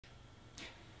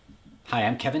Hi,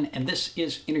 I'm Kevin, and this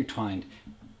is Intertwined.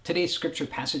 Today's scripture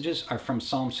passages are from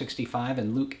Psalm 65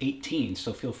 and Luke 18,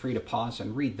 so feel free to pause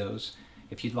and read those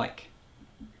if you'd like.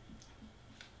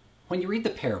 When you read the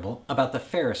parable about the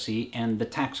Pharisee and the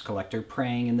tax collector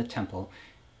praying in the temple,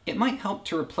 it might help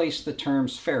to replace the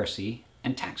terms Pharisee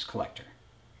and tax collector.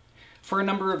 For a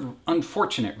number of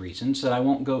unfortunate reasons that I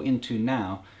won't go into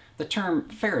now, the term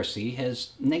Pharisee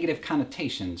has negative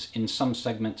connotations in some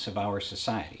segments of our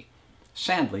society.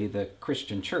 Sadly, the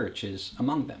Christian church is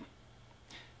among them.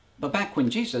 But back when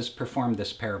Jesus performed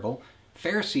this parable,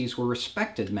 Pharisees were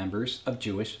respected members of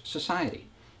Jewish society.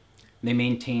 They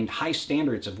maintained high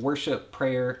standards of worship,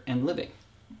 prayer, and living.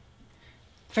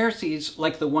 Pharisees,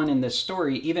 like the one in this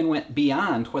story, even went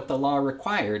beyond what the law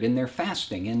required in their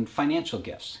fasting and financial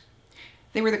gifts.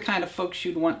 They were the kind of folks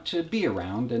you'd want to be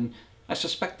around, and I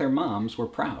suspect their moms were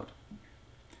proud.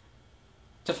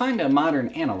 To find a modern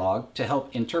analog to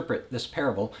help interpret this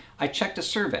parable, I checked a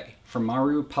survey from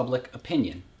Maru Public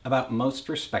Opinion about most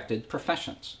respected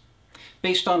professions.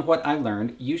 Based on what I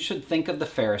learned, you should think of the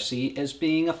Pharisee as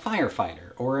being a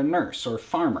firefighter or a nurse or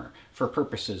farmer for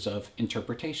purposes of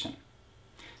interpretation.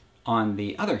 On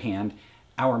the other hand,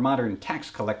 our modern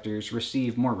tax collectors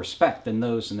receive more respect than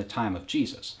those in the time of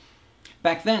Jesus.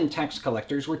 Back then, tax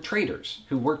collectors were traders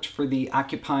who worked for the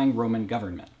occupying Roman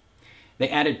government. They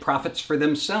added profits for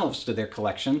themselves to their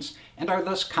collections and are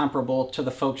thus comparable to the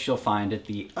folks you'll find at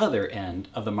the other end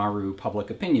of the Maru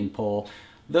Public Opinion poll,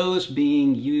 those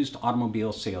being used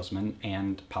automobile salesmen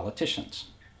and politicians.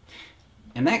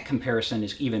 And that comparison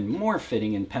is even more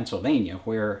fitting in Pennsylvania,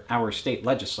 where our state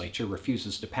legislature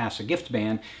refuses to pass a gift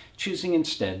ban, choosing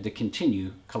instead to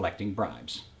continue collecting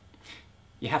bribes.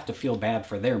 You have to feel bad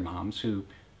for their moms, who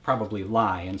probably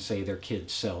lie and say their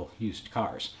kids sell used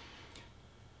cars.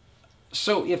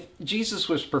 So if Jesus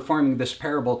was performing this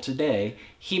parable today,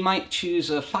 he might choose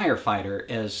a firefighter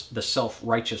as the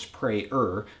self-righteous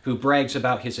prayer who brags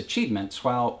about his achievements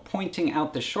while pointing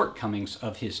out the shortcomings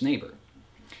of his neighbor.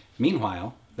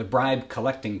 Meanwhile, the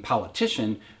bribe-collecting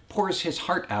politician pours his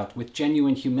heart out with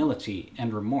genuine humility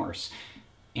and remorse,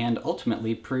 and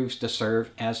ultimately proves to serve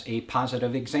as a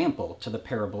positive example to the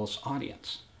parable's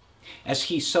audience. As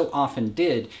he so often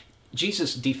did,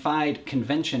 Jesus defied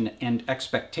convention and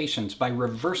expectations by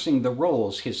reversing the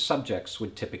roles his subjects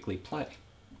would typically play.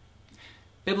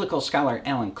 Biblical scholar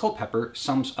Alan Culpepper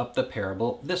sums up the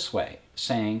parable this way,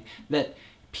 saying that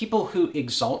people who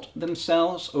exalt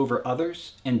themselves over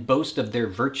others and boast of their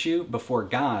virtue before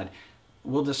God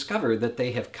will discover that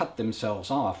they have cut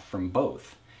themselves off from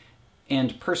both.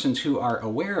 And persons who are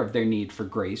aware of their need for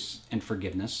grace and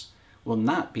forgiveness will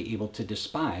not be able to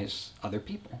despise other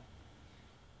people.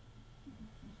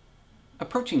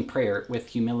 Approaching prayer with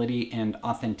humility and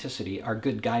authenticity are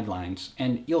good guidelines,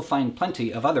 and you'll find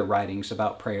plenty of other writings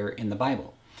about prayer in the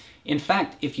Bible. In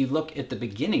fact, if you look at the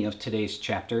beginning of today's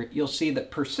chapter, you'll see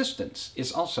that persistence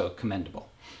is also commendable.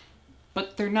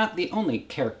 But they're not the only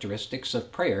characteristics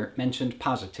of prayer mentioned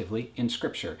positively in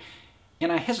Scripture,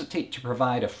 and I hesitate to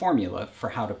provide a formula for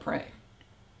how to pray.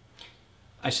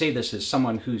 I say this as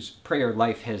someone whose prayer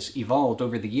life has evolved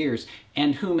over the years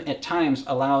and whom at times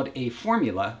allowed a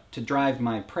formula to drive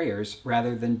my prayers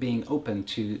rather than being open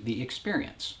to the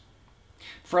experience.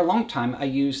 For a long time, I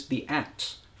used the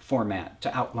Acts format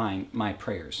to outline my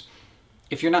prayers.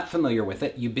 If you're not familiar with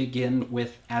it, you begin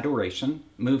with adoration,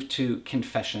 move to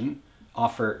confession,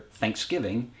 offer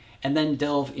thanksgiving, and then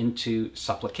delve into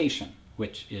supplication,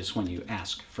 which is when you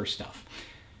ask for stuff.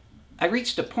 I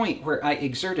reached a point where I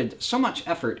exerted so much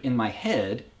effort in my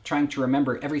head trying to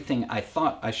remember everything I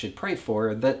thought I should pray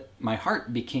for that my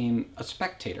heart became a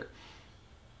spectator.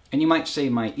 And you might say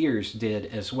my ears did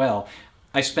as well.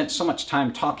 I spent so much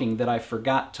time talking that I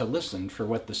forgot to listen for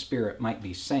what the Spirit might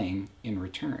be saying in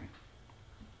return.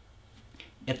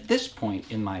 At this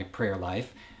point in my prayer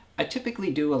life, I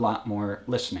typically do a lot more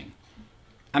listening.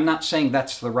 I'm not saying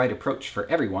that's the right approach for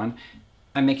everyone.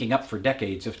 I'm making up for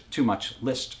decades of too much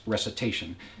list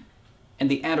recitation.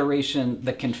 And the adoration,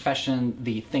 the confession,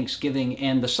 the thanksgiving,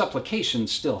 and the supplication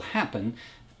still happen.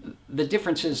 The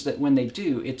difference is that when they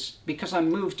do, it's because I'm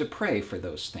moved to pray for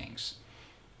those things.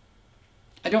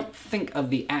 I don't think of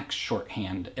the Acts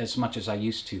shorthand as much as I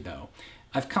used to, though.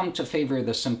 I've come to favor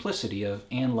the simplicity of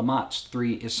Anne Lamott's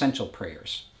 3 essential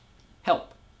prayers: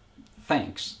 help,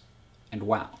 thanks, and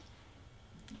wow.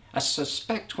 I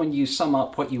suspect when you sum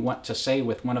up what you want to say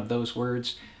with one of those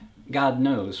words, God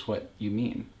knows what you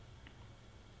mean.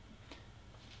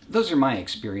 Those are my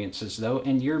experiences, though,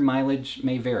 and your mileage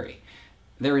may vary.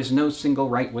 There is no single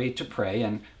right way to pray,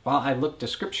 and while I look to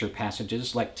scripture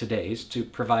passages like today's to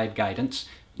provide guidance,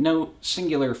 no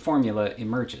singular formula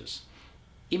emerges.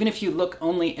 Even if you look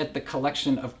only at the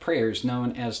collection of prayers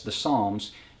known as the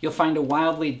Psalms, you'll find a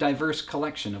wildly diverse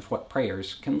collection of what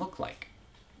prayers can look like.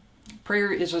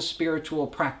 Prayer is a spiritual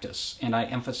practice, and I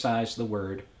emphasize the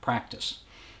word practice.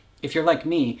 If you're like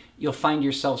me, you'll find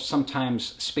yourself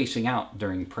sometimes spacing out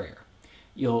during prayer.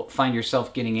 You'll find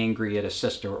yourself getting angry at a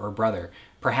sister or brother,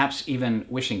 perhaps even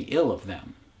wishing ill of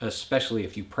them, especially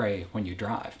if you pray when you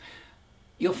drive.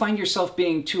 You'll find yourself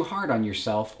being too hard on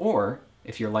yourself, or,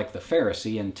 if you're like the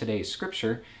Pharisee in today's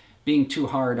scripture, being too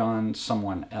hard on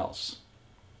someone else.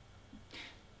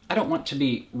 I don't want to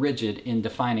be rigid in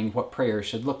defining what prayer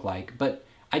should look like, but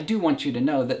I do want you to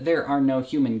know that there are no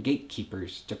human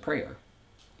gatekeepers to prayer.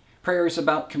 Prayer is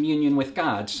about communion with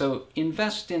God, so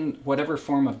invest in whatever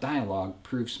form of dialogue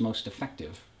proves most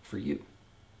effective for you.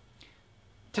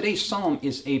 Today's psalm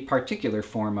is a particular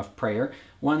form of prayer,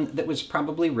 one that was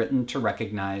probably written to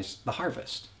recognize the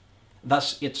harvest.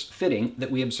 Thus, it's fitting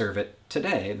that we observe it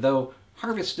today, though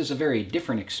harvest is a very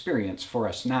different experience for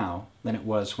us now than it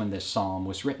was when this psalm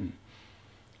was written.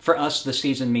 For us, the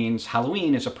season means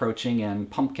Halloween is approaching and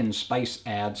pumpkin spice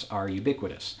ads are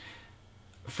ubiquitous.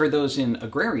 For those in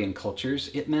agrarian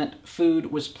cultures, it meant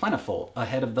food was plentiful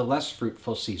ahead of the less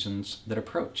fruitful seasons that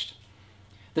approached.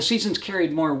 The seasons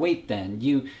carried more weight then.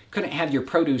 You couldn't have your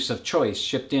produce of choice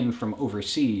shipped in from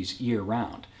overseas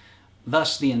year-round.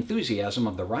 Thus, the enthusiasm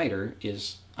of the writer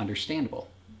is understandable.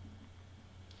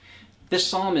 This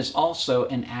psalm is also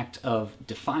an act of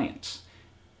defiance.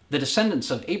 The descendants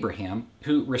of Abraham,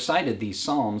 who recited these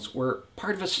psalms, were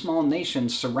part of a small nation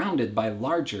surrounded by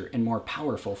larger and more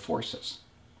powerful forces.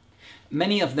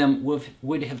 Many of them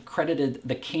would have credited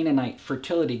the Canaanite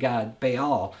fertility god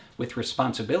Baal with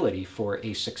responsibility for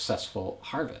a successful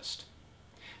harvest.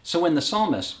 So when the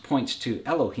psalmist points to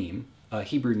Elohim, a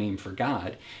Hebrew name for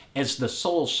God, as the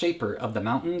sole shaper of the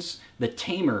mountains, the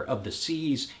tamer of the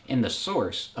seas, and the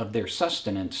source of their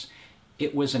sustenance,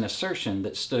 it was an assertion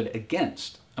that stood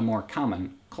against a more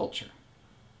common culture.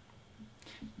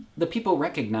 The people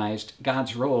recognized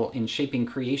God's role in shaping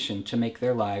creation to make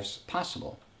their lives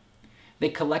possible. They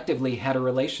collectively had a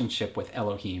relationship with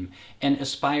Elohim and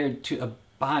aspired to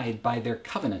abide by their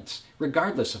covenants,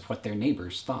 regardless of what their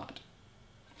neighbors thought.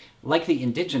 Like the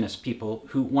indigenous people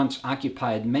who once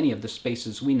occupied many of the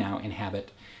spaces we now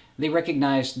inhabit, they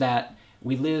recognized that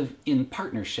we live in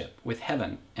partnership with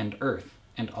heaven and earth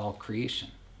and all creation.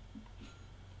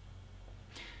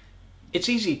 It's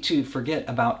easy to forget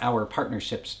about our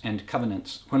partnerships and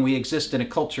covenants when we exist in a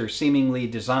culture seemingly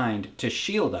designed to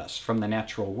shield us from the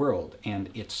natural world and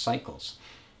its cycles.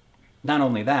 Not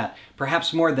only that,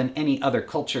 perhaps more than any other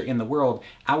culture in the world,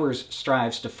 ours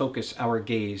strives to focus our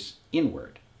gaze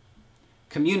inward.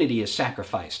 Community is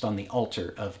sacrificed on the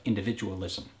altar of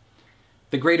individualism.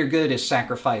 The greater good is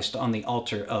sacrificed on the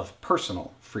altar of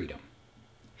personal freedom.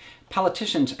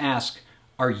 Politicians ask,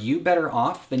 are you better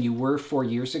off than you were 4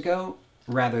 years ago?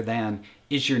 Rather than,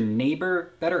 is your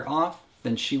neighbor better off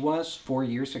than she was 4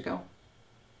 years ago?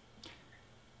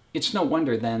 It's no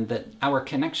wonder then that our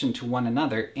connection to one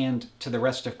another and to the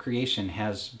rest of creation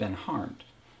has been harmed.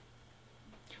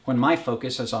 When my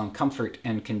focus is on comfort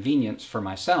and convenience for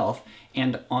myself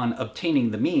and on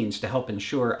obtaining the means to help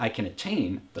ensure I can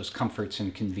attain those comforts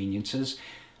and conveniences,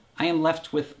 I am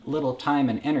left with little time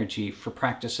and energy for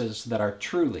practices that are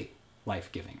truly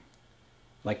life-giving,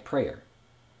 like prayer,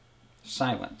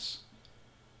 silence,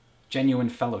 genuine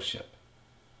fellowship,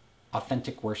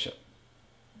 authentic worship,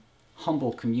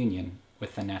 humble communion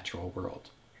with the natural world.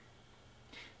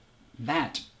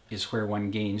 That is where one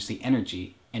gains the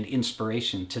energy and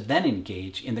inspiration to then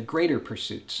engage in the greater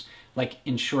pursuits, like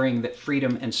ensuring that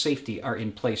freedom and safety are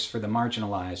in place for the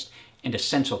marginalized and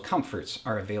essential comforts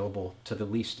are available to the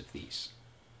least of these.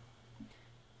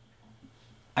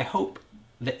 I hope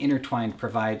that Intertwined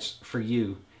provides for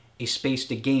you a space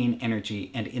to gain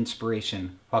energy and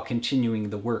inspiration while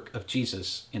continuing the work of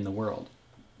Jesus in the world.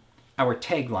 Our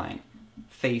tagline,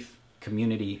 faith,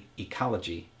 community,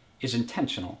 ecology, is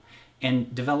intentional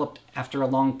and developed after a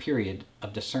long period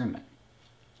of discernment.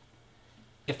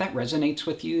 If that resonates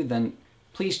with you, then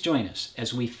please join us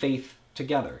as we faith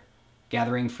together,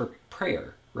 gathering for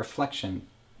prayer, reflection,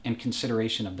 and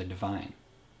consideration of the divine.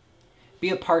 Be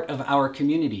a part of our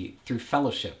community through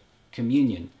fellowship,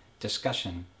 communion,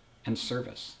 discussion, and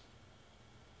service.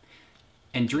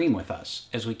 And dream with us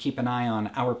as we keep an eye on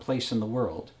our place in the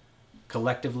world,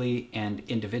 collectively and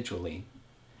individually,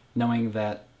 knowing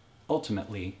that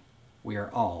ultimately we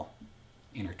are all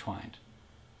intertwined.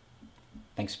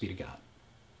 Thanks be to God.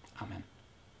 Amen.